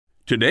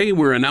Today,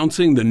 we're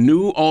announcing the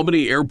new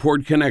Albany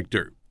Airport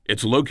Connector.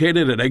 It's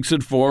located at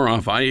Exit 4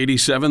 off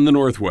I-87 the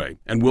Northway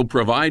and will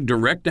provide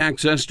direct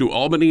access to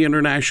Albany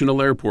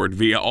International Airport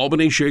via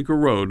Albany Shaker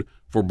Road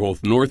for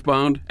both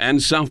northbound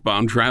and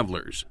southbound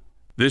travelers.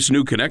 This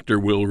new connector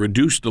will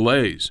reduce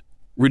delays,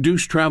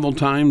 reduce travel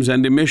times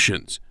and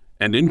emissions,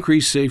 and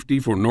increase safety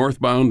for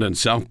northbound and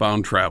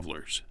southbound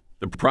travelers.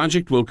 The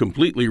project will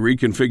completely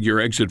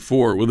reconfigure Exit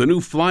 4 with a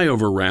new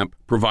flyover ramp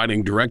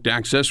providing direct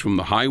access from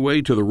the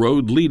highway to the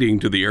road leading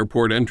to the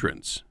airport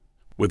entrance.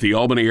 With the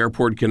Albany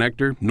Airport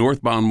Connector,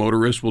 northbound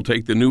motorists will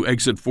take the new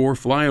Exit 4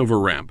 flyover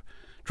ramp,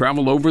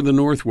 travel over the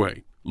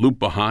Northway, loop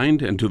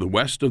behind and to the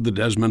west of the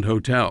Desmond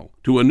Hotel,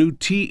 to a new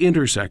T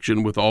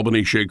intersection with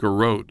Albany Shaker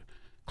Road,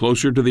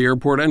 closer to the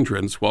airport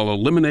entrance while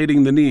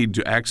eliminating the need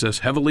to access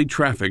heavily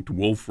trafficked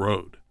Wolf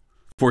Road.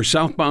 For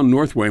southbound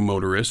Northway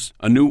motorists,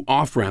 a new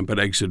off-ramp at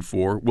Exit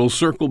 4 will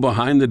circle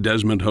behind the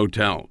Desmond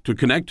Hotel to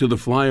connect to the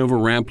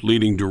flyover ramp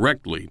leading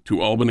directly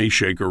to Albany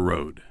Shaker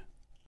Road.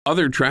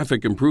 Other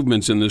traffic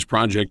improvements in this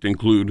project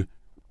include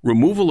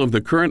removal of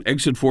the current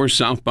Exit 4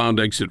 southbound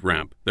exit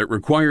ramp that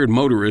required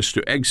motorists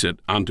to exit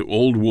onto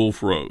Old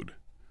Wolf Road,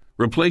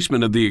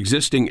 replacement of the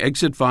existing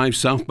Exit 5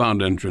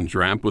 southbound entrance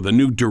ramp with a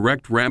new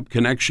direct ramp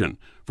connection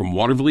from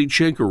Watervliet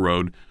Shaker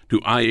Road to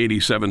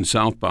I-87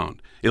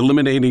 southbound,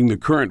 eliminating the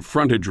current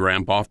frontage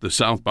ramp off the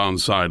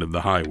southbound side of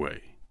the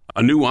highway.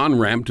 A new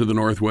on-ramp to the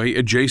Northway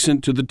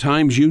adjacent to the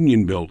Times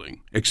Union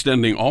Building,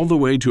 extending all the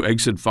way to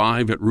Exit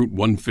 5 at Route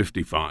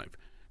 155,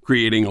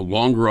 creating a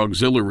longer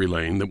auxiliary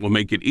lane that will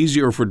make it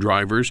easier for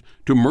drivers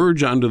to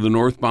merge onto the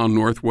northbound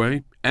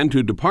Northway and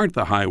to depart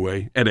the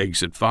highway at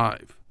Exit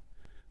 5.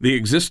 The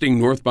existing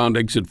northbound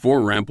Exit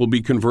 4 ramp will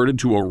be converted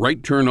to a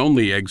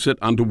right-turn-only exit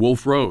onto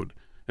Wolf Road,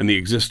 and the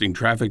existing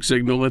traffic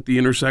signal at the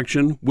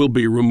intersection will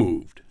be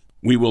removed.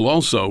 We will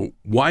also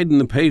widen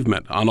the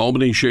pavement on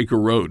Albany Shaker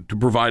Road to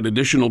provide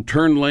additional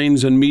turn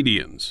lanes and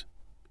medians,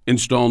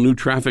 install new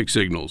traffic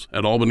signals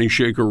at Albany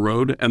Shaker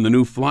Road and the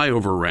new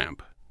flyover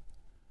ramp,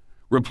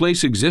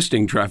 replace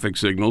existing traffic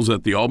signals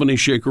at the Albany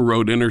Shaker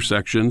Road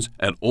intersections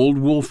at Old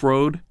Wolf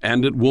Road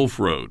and at Wolf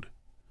Road,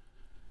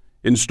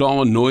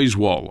 install a noise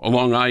wall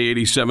along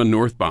I-87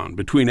 northbound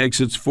between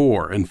exits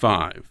 4 and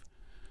 5,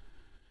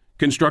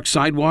 construct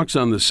sidewalks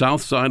on the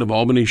south side of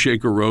Albany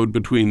Shaker Road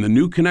between the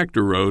new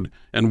Connector Road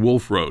and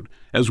Wolf Road,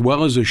 as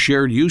well as a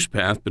shared use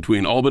path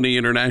between Albany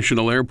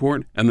International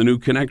Airport and the new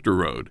Connector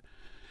Road,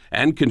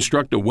 and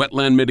construct a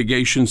wetland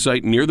mitigation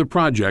site near the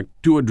project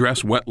to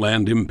address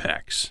wetland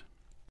impacts.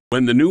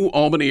 When the new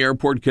Albany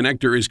Airport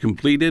Connector is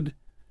completed,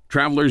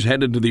 travelers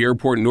headed to the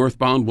airport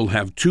northbound will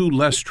have 2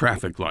 less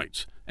traffic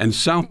lights, and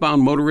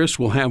southbound motorists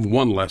will have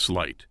 1 less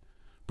light,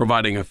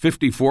 providing a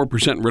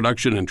 54%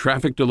 reduction in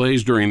traffic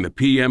delays during the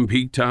PM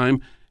peak time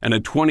and a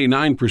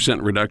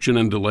 29% reduction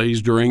in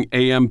delays during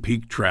AM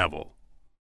peak travel.